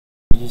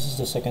this is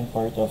the second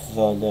part of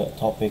the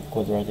topic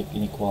quadratic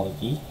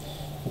inequality.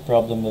 The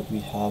problem that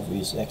we have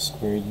is x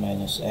squared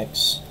minus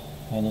x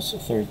minus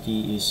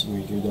 30 is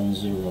greater than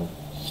 0.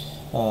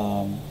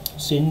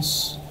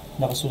 Since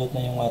nakasulat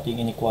na yung ating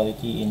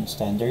inequality in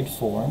standard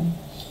form,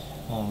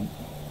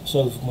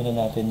 solve muna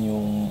natin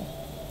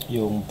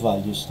yung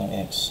values ng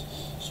x.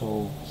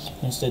 So,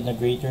 instead na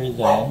greater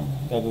than,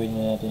 gagawin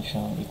muna natin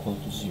siyang equal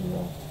to 0.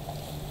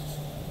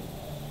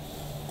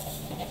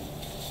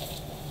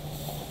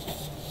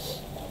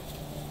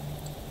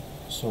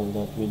 So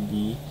that will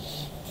be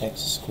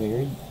x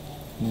squared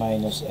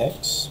minus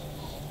x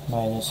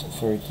minus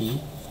 30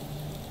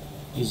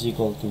 is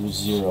equal to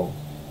 0.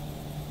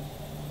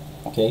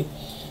 Okay,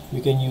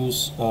 we can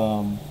use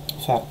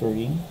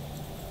factoring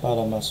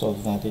para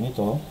ma-solve natin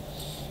ito.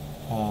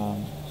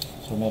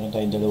 So meron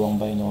tayong dalawang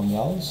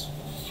binomials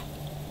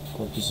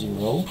equal to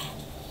 0,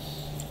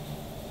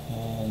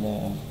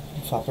 and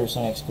factors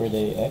ng x squared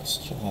ay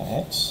x tsaka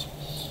x,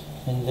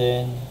 and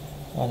then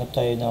hanap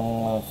tayo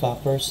ng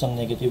factors ng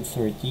negative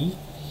 30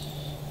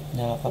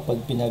 na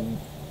kapag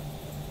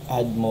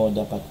pinag-add mo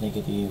dapat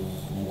negative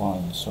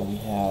 1. So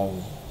we have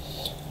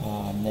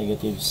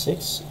negative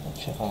 6 at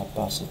saka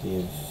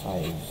positive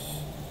 5.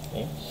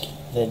 Okay.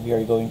 Then we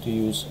are going to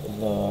use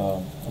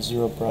the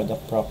zero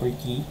product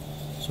property.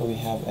 So we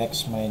have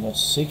x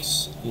minus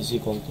 6 is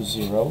equal to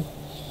 0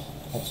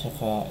 at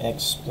saka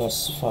x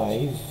plus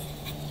 5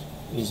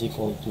 is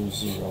equal to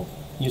 0.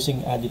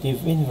 Using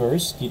additive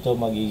inverse, dito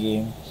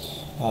magiging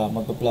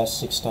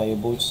magpa-plus 6 tayo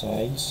both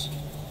sides.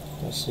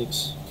 Plus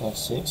 6 plus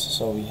 6.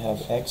 So we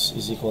have x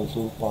is equal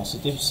to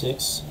positive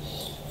 6.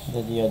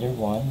 Then the other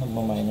one,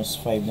 magma-minus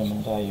 5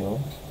 naman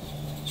tayo.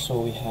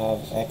 So we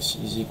have x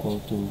is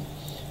equal to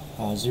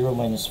 0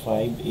 minus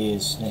 5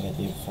 is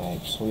negative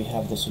 5. So we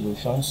have the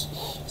solutions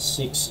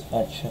 6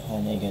 at saka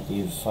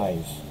negative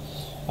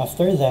 5.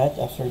 After that,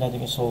 after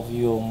natin i-solve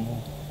yung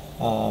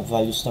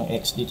values ng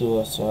x dito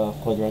sa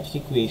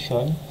quadratic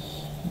equation,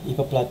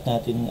 ipa-plot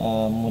natin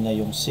muna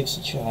yung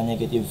 6 at saka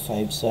negative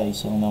 5 sa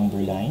isang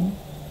number line.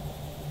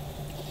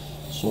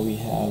 So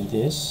we have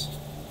this.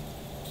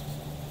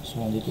 So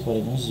nandito pa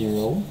rin yung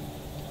 0.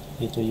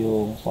 Ito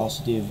yung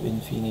positive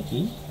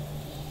infinity.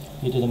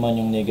 Ito naman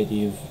yung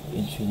negative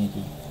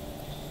infinity.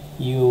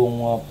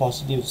 Yung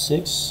positive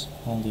 6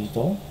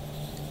 nandito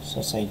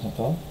sa side na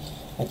to.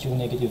 At yung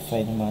negative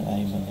 5 naman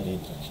ay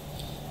manarito.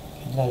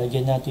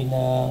 Lalagyan natin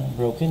ng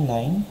broken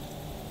line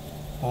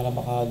para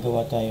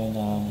makagawa tayo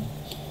ng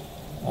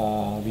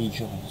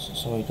regions.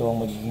 So ito ang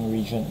magiging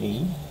region A,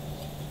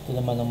 ito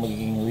naman ang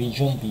magiging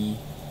region B,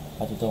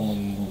 at ito ang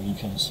magiging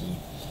region C.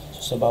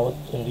 So sa bawat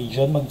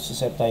region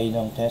magsiset tayo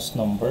ng test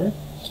number.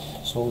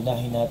 So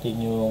unahin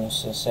natin yung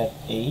sa set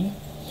A,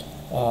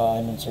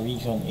 sa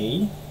region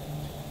A.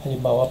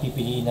 Halimbawa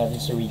pipiliin natin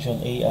sa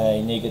region A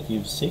ay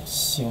negative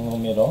 6 yung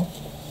numero.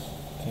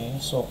 Okay,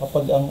 so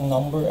kapag ang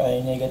number ay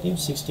negative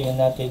 6,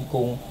 tingnan natin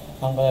kung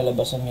ang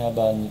kalalabasan nga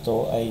ba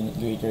nito ay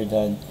greater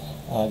than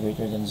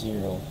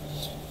 0.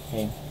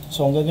 Okay.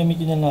 So, ang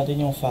gagamitin na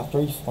natin yung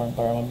factored form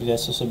para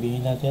mabilis.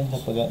 Sasabihin natin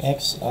kapag ang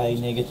x ay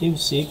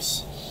negative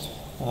 6,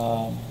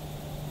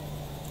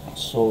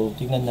 so,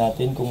 tingnan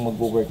natin kung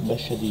mag-work ba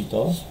siya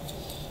dito,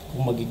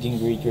 kung magiging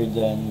greater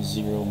than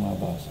 0 nga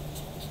ba.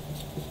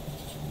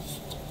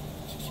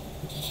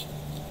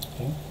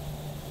 Okay.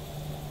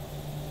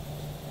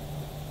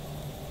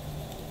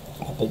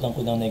 Kapalitan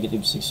ko ng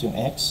negative 6 yung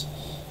x.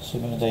 So,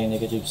 meron tayong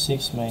negative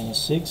 6 minus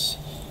 6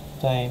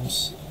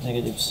 times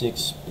negative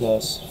 6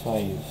 plus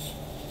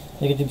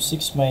 5. Negative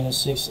 6 minus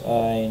 6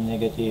 ay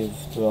negative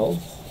 12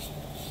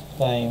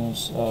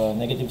 times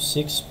negative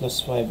 6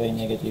 plus 5 ay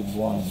negative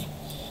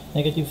 1.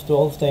 Negative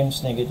 12 times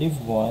negative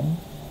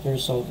 1, the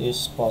result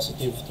is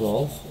positive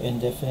 12,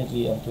 and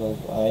definitely ang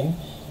 12 ay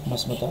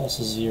mas mataas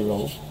sa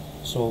 0.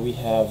 So we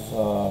have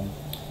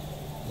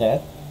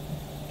that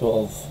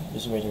 12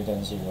 is greater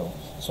than 0.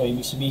 So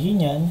ibig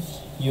sabihin yan,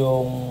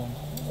 yung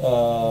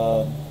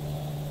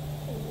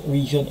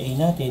region A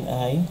natin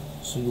ay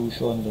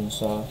solution dun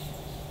sa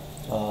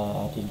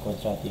ating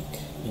quadratic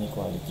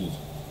inequality.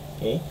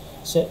 Okay?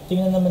 So,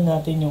 tingnan naman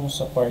natin yung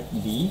sa part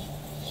B.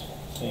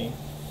 Okay?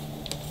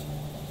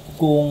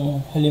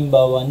 Kung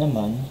halimbawa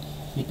naman,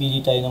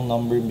 ipili tayo ng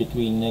number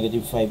between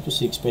negative 5 to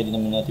 6, pwede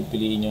naman natin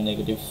piliin yung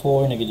negative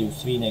 4, negative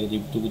 3,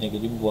 negative 2,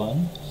 negative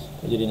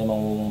 1. Pwede rin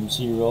namang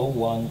 0,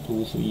 1,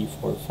 2, 3,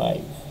 4,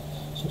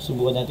 5. So,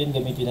 subukan natin,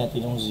 gamitin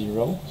natin yung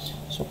 0.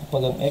 So,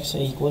 kapag ang x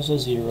ay equal sa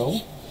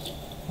 0,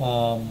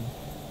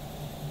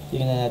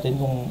 tingnan natin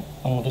kung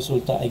ang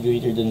resulta ay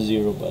greater than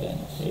 0 pa rin.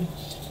 Okay?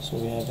 So,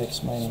 we have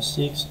x minus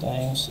 6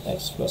 times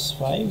x plus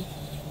 5.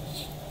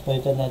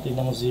 Palitan natin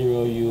ng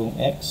 0 yung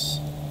x.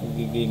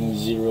 Magiging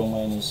 0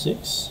 minus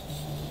 6.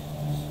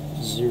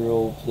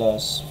 0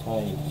 plus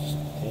 5.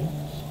 Okay?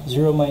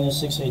 0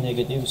 minus 6 ay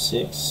negative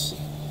 6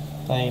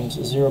 times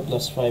 0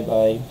 plus 5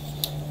 ay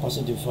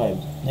positive 5.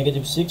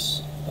 Negative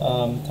 6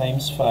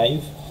 times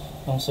 5,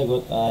 ang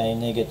sagot ay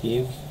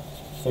negative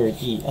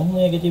 30. Ang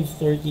negative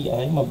 30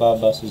 ay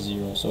mababa sa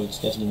 0. So, it's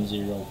less than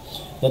 0.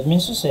 That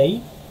means to say,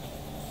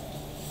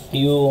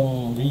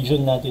 yung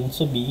region natin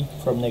sa B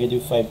from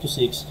negative 5 to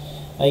 6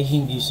 ay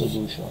hindi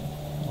solution.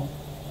 No?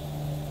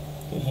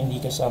 Okay, hindi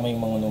kasama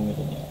yung mga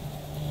numero niya.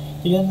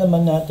 Tingnan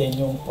naman natin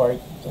yung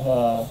part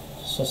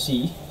sa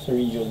C, sa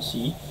region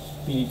C.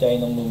 Pili tayo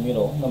ng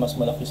numero na mas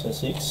malaki sa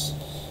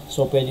 6.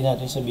 So, pwede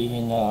natin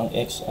sabihin na ang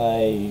x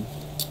ay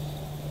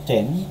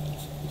 10.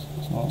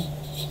 No?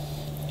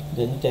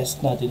 Then,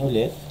 test natin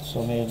ulit.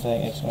 So, mayroon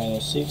tayong x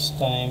minus 6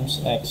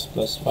 times x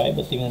plus 5.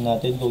 At tingnan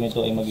natin kung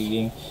ito ay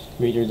magiging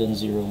greater than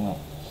 0 nga.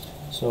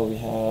 So, we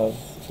have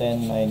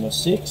 10 minus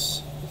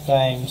 6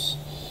 times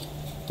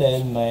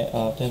 10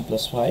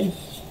 plus 5.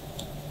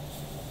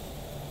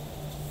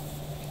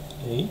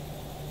 Okay.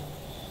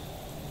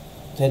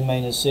 10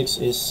 minus 6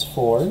 is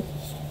 4.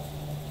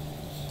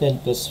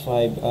 10 plus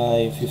 5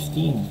 ay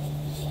 15.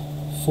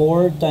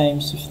 4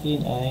 times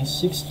 15 ay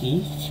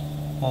 60.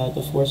 At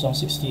of course, ang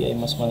 60 ay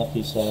mas malaki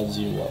sa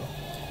 0.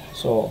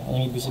 So,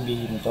 anong ibig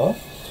sabihin nito?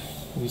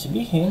 Ibig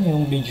sabihin,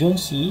 yung region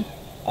C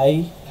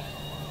ay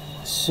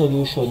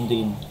solution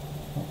din.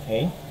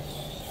 Okay?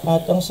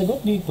 At ang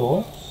sagot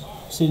dito,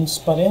 since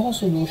parehong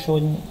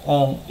solution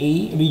ang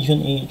region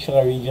A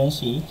at region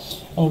C,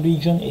 ang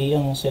region A,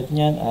 ang set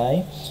niyan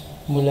ay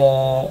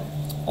mula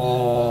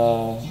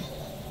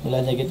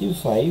negative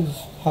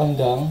 5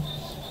 hanggang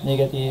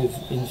negative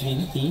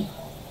infinity.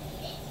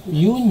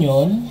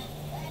 Union,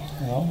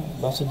 no?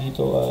 Basta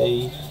dito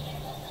ay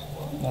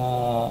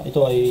ito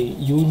ay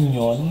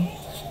union,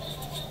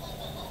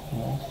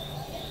 no?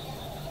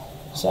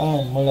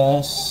 Saan?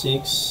 Mula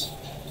 6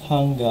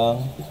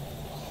 hanggang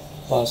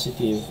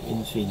positive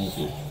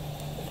infinity.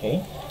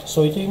 Okay?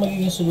 So, ito yung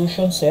magiging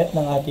solution set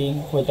ng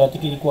ating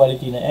quadratic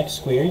inequality na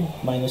x squared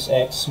minus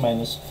x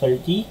minus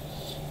 30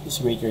 is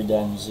greater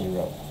than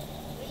 0.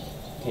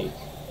 Okay.